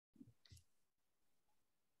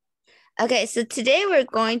Okay, so today we're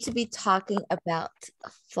going to be talking about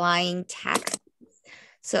flying taxis.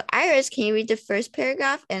 So Iris, can you read the first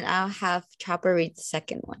paragraph and I'll have Chopper read the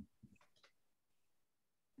second one.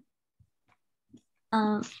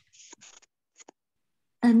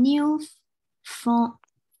 A new form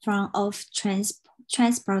of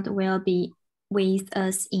transport will be with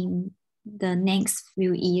us in the next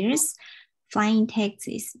few years. Flying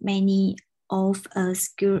taxis. Many of us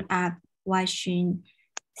grew up watching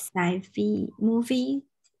sci-fi movies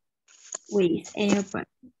with airborne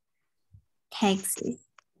taxis.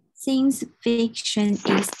 Science fiction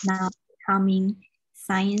is now becoming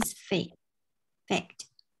science fact.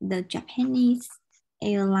 The Japanese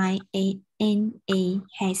airline ANA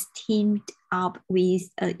has teamed up with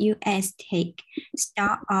a US tech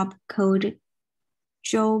startup called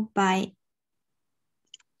Joe by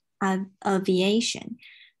Aviation.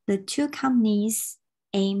 The two companies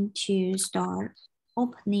aim to start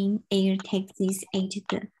opening air taxis at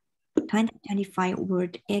the 2025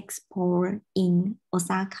 World Expo in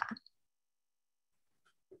Osaka.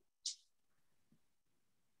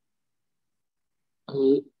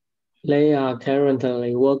 They are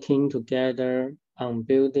currently working together on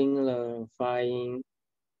building the flying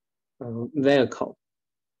vehicle.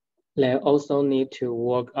 They also need to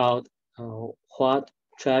work out what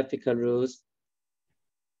traffic rules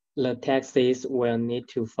the taxis will need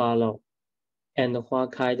to follow and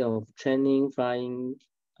what kind of training flying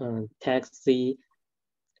taxi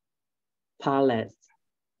pilots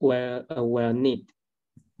will need.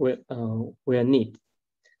 The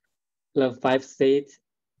 5-seat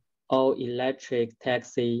all-electric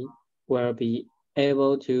taxi will be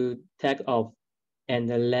able to take off and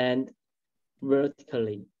land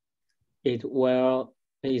vertically. It will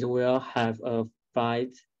have a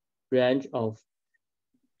flight range of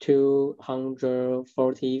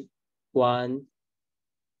 241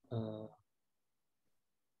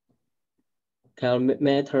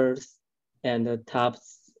 kilometers and a top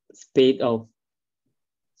speed of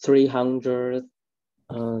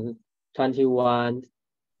 321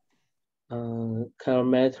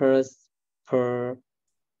 kilometers per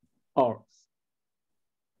hour.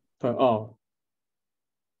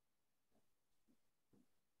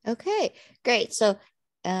 Okay, great. So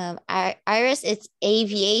Iris, it's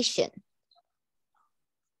aviation.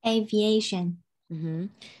 Aviation. Mm-hmm.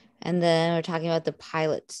 And then we're talking about the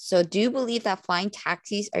pilots. So do you believe that flying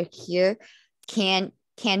taxis are here, can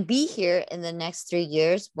be here in the next 3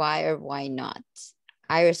 years? Why or why not?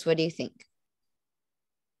 Iris, what do you think?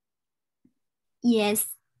 Yes,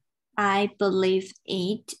 I believe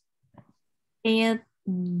it.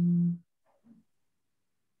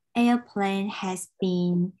 Airplane has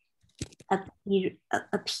been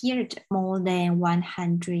appeared more than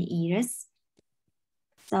 100 years.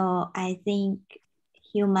 So I think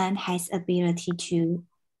human has ability to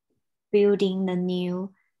building the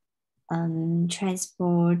new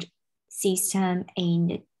transport system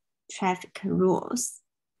and traffic rules.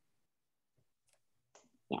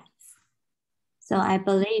 Yes. So I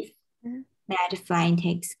believe that flying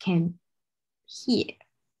taxis can here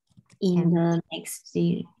in the next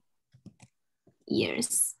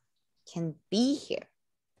years. Can be here.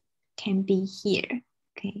 Can be here.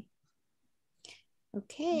 Okay.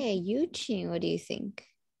 Okay, Yuqing, what do you think?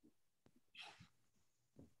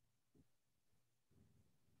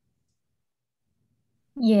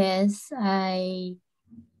 Yes, I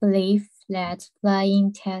believe that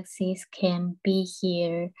flying taxis can be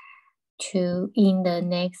here too in the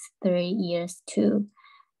next 3 years too,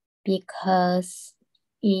 because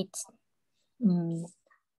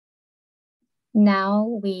now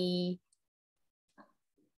we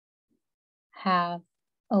have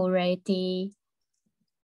already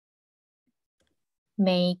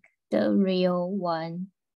make the real one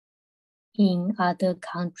in other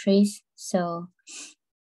countries. So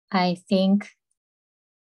I think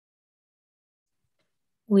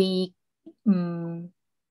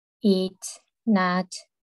it's not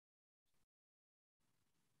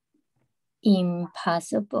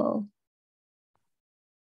impossible.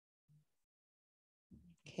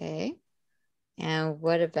 Okay. And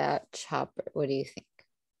what about Chopper? What do you think?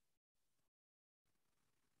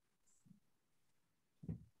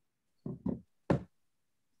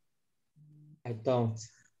 I don't.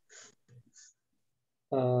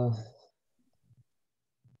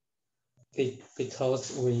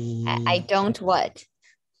 Because we. I don't what?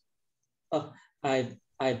 I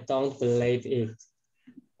don't believe it.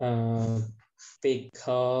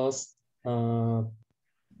 Because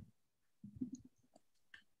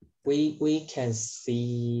we can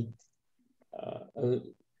see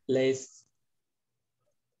less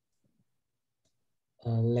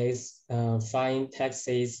let's find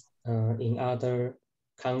taxis in other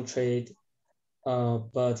countries,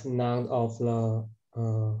 but none of the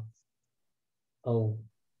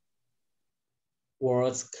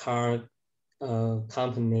world's car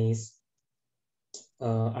companies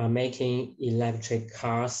are making electric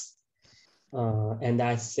cars. And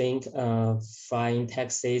I think flying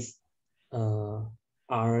taxis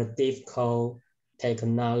are difficult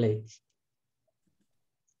technology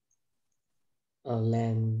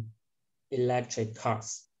than electric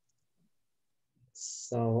cars.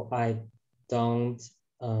 So I don't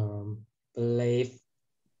believe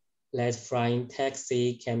that flying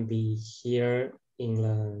taxi can be here in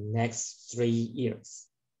the next 3 years.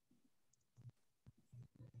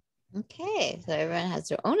 Okay, so everyone has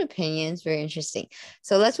their own opinions. Very interesting.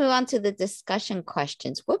 So let's move on to the discussion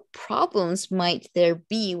questions. What problems might there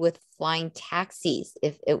be with flying taxis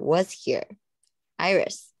if it was here?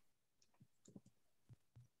 Iris.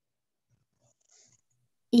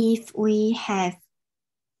 If we have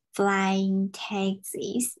flying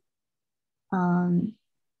taxis,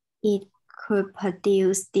 it could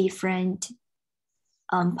produce different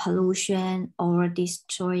pollution or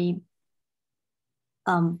destroy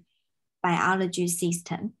biology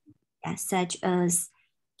system, such as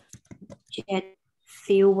jet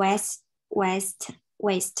fuel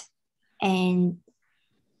waste, and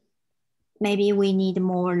maybe we need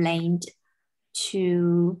more land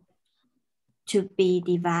to be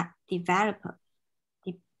developed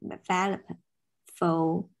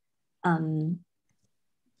for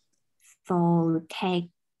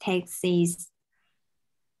taxis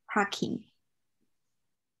parking.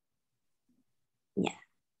 Yeah.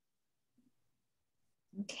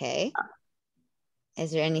 Okay.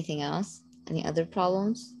 Is there anything else? Any other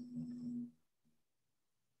problems?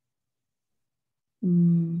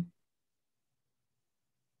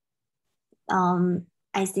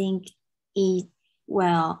 I think it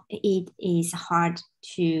is hard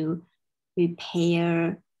to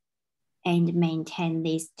repair and maintain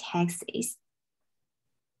these taxis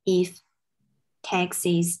if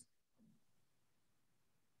taxis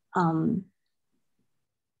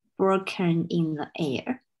broken in the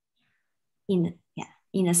air, in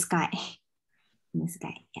the sky,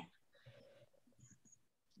 yeah.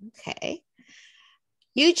 Okay.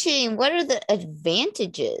 Eugene, what are the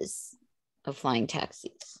advantages of flying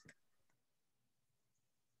taxis?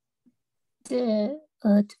 The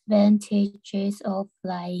advantages of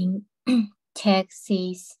flying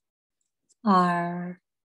taxis are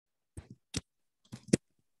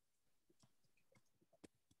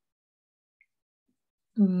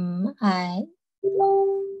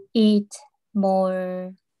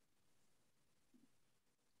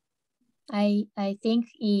I think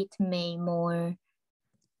it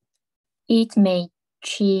may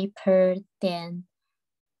cheaper than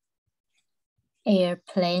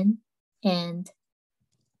airplane and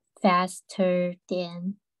faster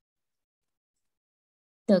than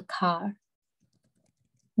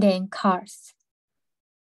cars.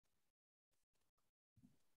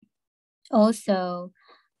 Also,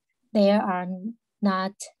 there are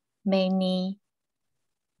not many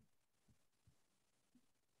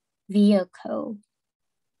vehicles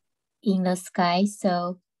in the sky,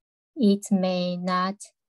 so it may not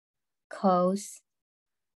cause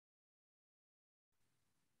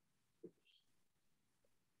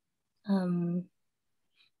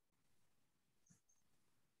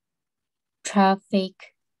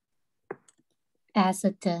traffic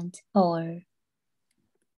accident or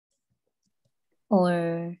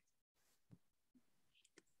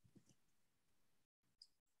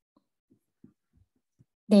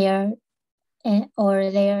there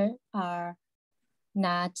are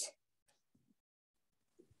not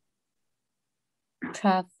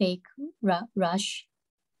traffic rush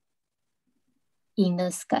in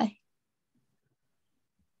the sky.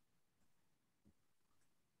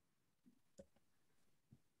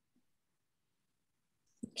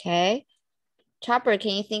 Okay. Chopper,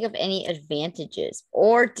 can you think of any advantages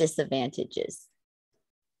or disadvantages?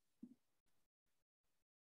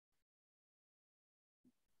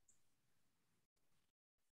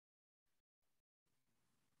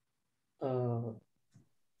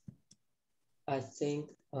 I think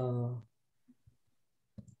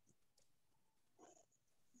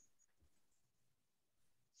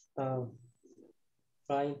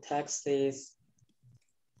flying taxis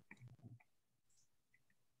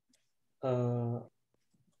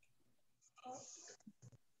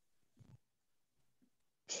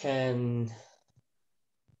can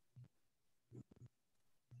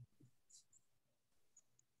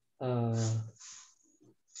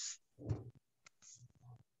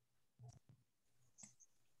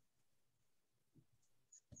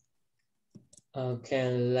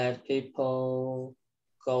can let people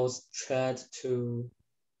go straight to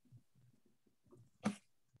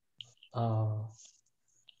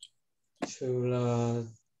the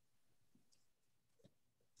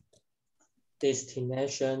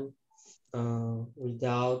destination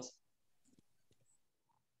without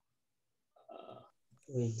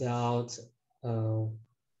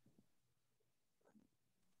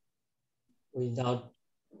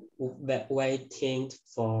waiting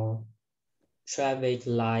for traffic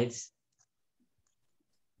lights.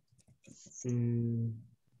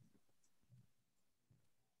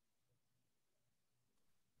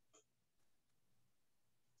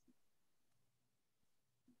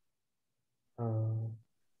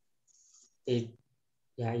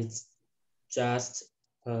 It's just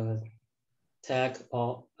take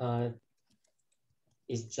off.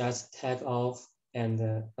 It's just take off and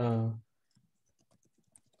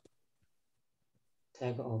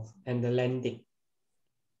take off and landing.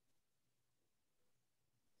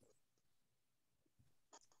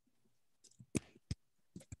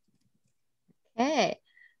 Okay.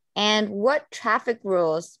 And what traffic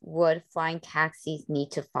rules would flying taxis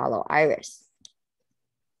need to follow, Iris?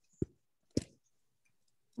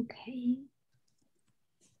 Okay.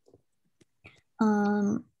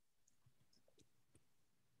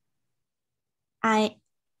 I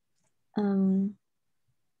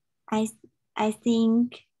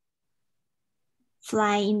think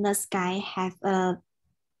fly in the sky have a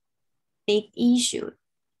big issue.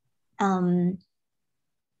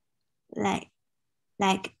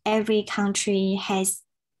 Like every country has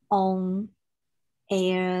own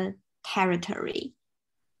air territory.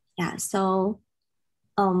 Yeah, so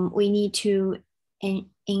we need to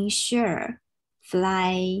ensure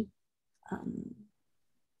flight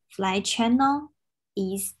channel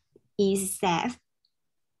is safe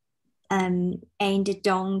and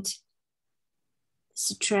don't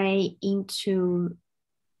stray into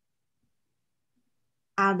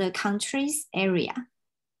other countries' area.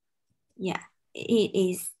 Yeah, it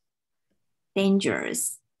is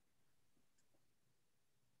dangerous.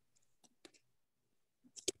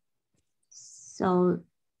 So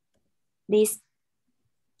this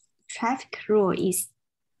traffic rule is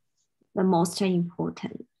the most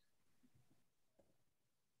important.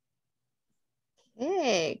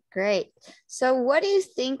 Okay, great. So what do you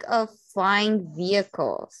think of flying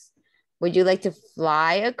vehicles? Would you like to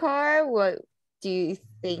fly a car? What do you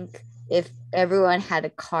think if everyone had a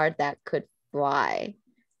car that could fly?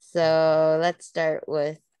 So let's start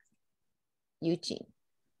with Eugene.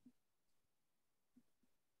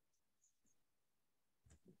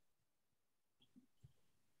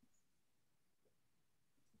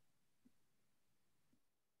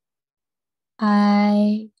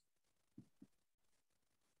 I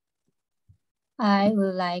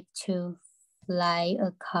would like to fly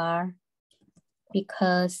a car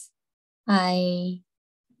because I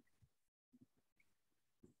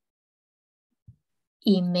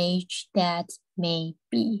image that may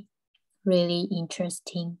be really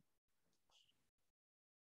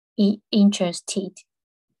interested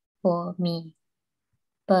for me,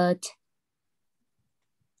 but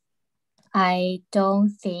I don't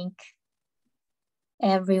think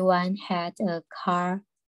everyone had a car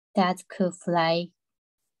that could fly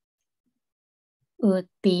would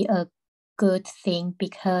be a good thing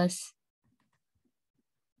because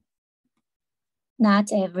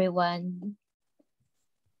not everyone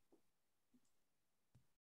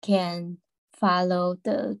can follow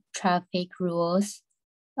the traffic rules.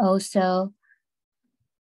 Also,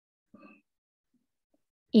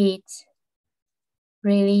 it's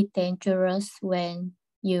really dangerous when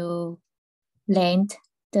you land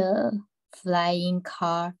the flying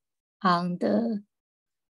car on the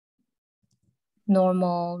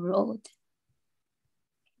normal road.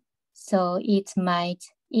 So it might,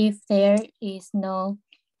 if there is no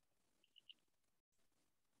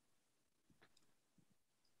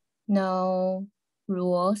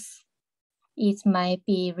rules, it might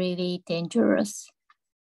be really dangerous.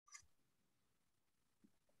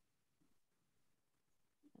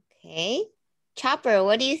 Okay. Chopper,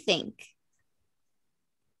 what do you think?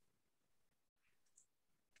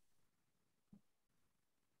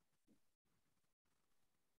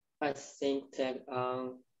 I think that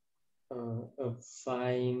a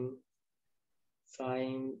flying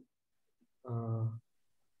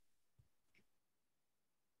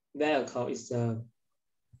vehicle is a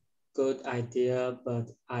good idea,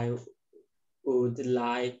 but I would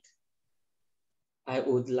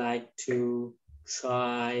like to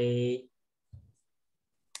try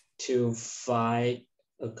to fly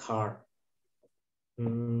a car.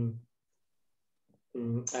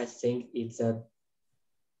 I think it's a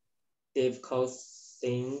difficult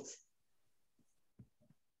thing.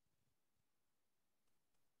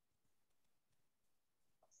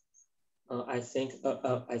 I think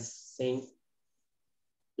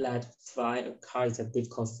that fly a car is a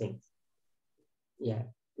difficult thing. Yeah.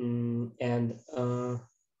 And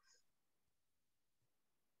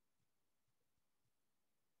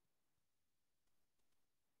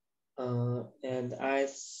I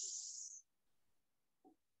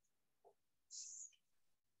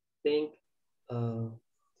think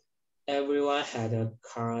everyone had a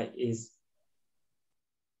car is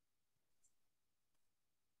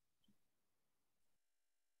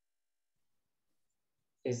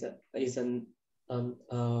not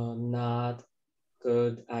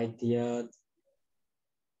good idea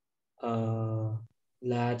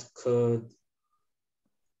that could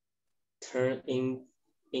turn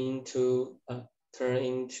into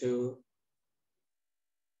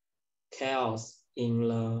chaos in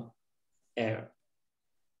the air.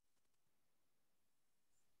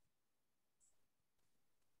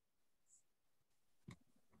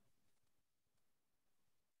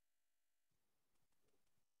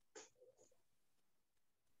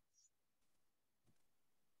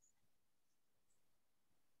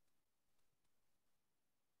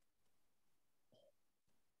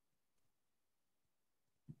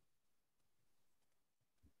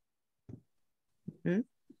 You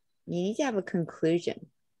need to have a conclusion.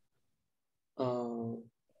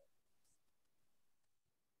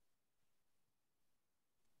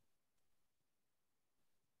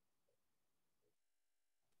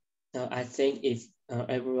 I think if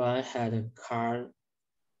everyone had a car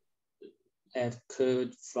that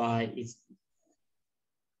could fly, it's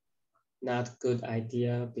not a good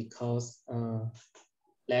idea because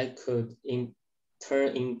that could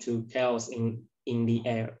turn into chaos in the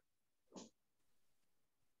air.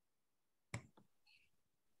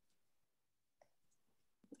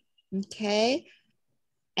 Okay.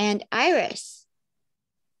 And Iris?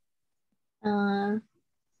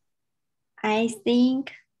 I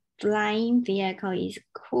think flying vehicle is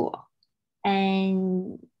cool.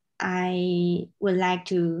 And I would like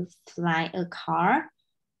to fly a car.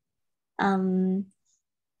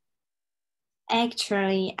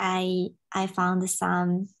 Actually, I found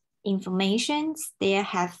some information. They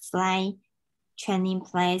have flight training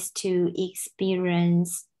place to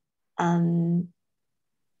experience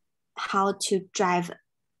how to drive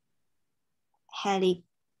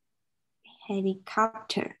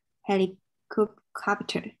helicopter,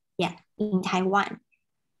 yeah, in Taiwan.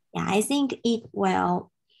 Yeah, I think it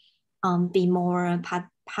will be more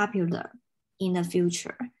popular in the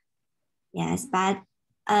future. Yes, but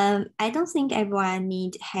I don't think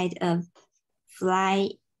everyone had a fly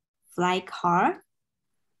car.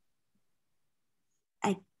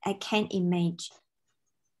 I can't imagine.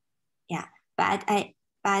 Yeah, but it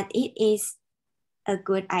is a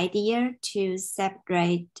good idea to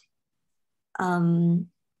separate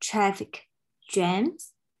traffic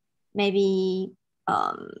jams. Maybe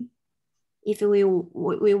if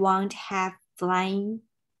we want to have flying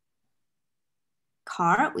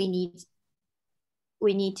car, we need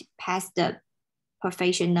to pass the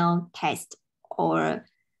professional test or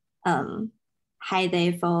high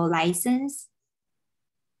level license.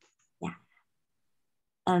 Yeah.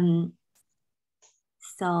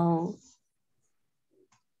 So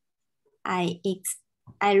I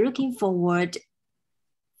looking forward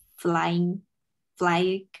flying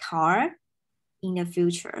car in the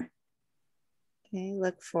future. Okay,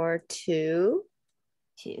 look forward to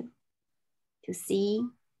see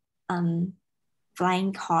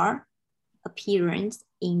flying car appearance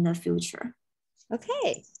in the future.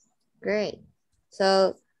 Okay, great.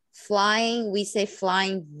 So flying, we say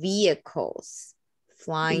flying vehicles.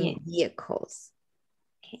 Flying vehicles.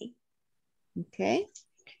 Okay,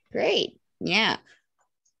 great. Yeah.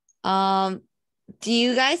 Do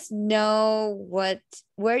you guys know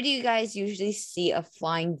where do you guys usually see a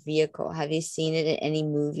flying vehicle? Have you seen it in any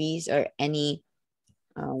movies or any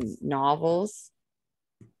novels?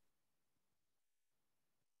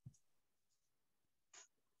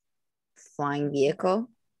 Flying vehicle?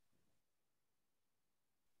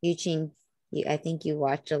 Eugene, I think you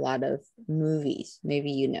watch a lot of movies.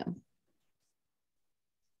 Maybe you know.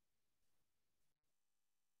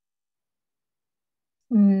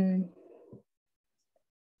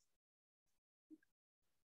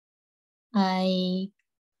 I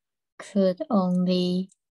could only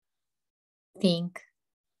think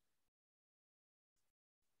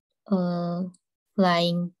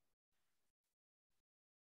flying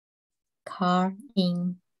car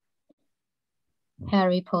in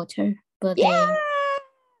Harry Potter, but Yeah,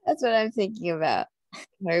 That's what I'm thinking about.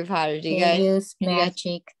 Harry Potter. Do you They guys use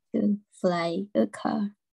magic to fly a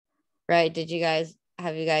car. right?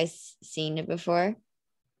 Have you guys seen it before?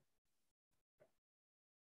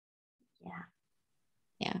 Yeah.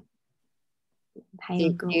 Yeah. Hay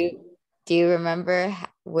go. Do you remember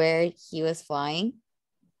where he was flying?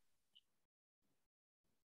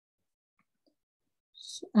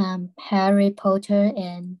 Harry Potter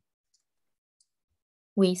and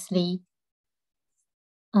Weasley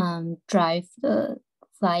drive the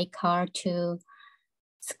fly car to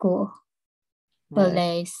school, but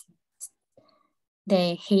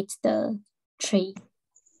they hit the tree.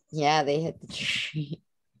 Yeah, they hit the tree.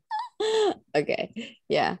 Okay,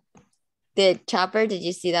 yeah. Chopper, did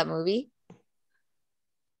you see that movie?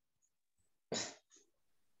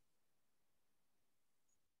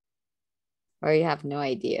 Or you have no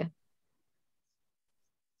idea?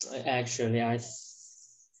 Actually, I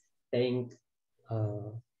think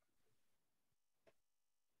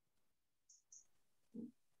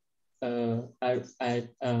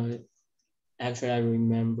I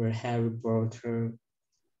remember Harry Potter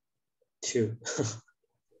too.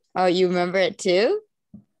 Oh, you remember it too?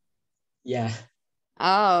 Yeah.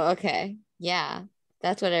 Oh, okay. Yeah,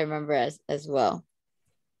 that's what I remember as well.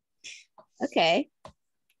 Okay.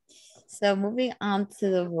 So moving on to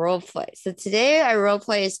the role play. So today our role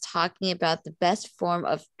play is talking about the best form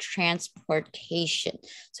of transportation.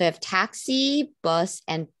 So I have taxi, bus,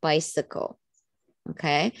 and bicycle.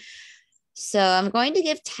 Okay. So I'm going to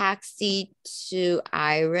give taxi to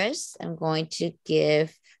Iris. I'm going to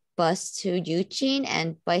give bus to Eugene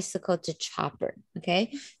and bicycle to Chopper.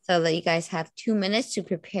 Okay. So that you guys have 2 minutes to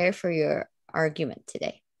prepare for your argument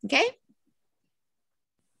today. Okay.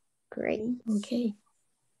 Great. Okay.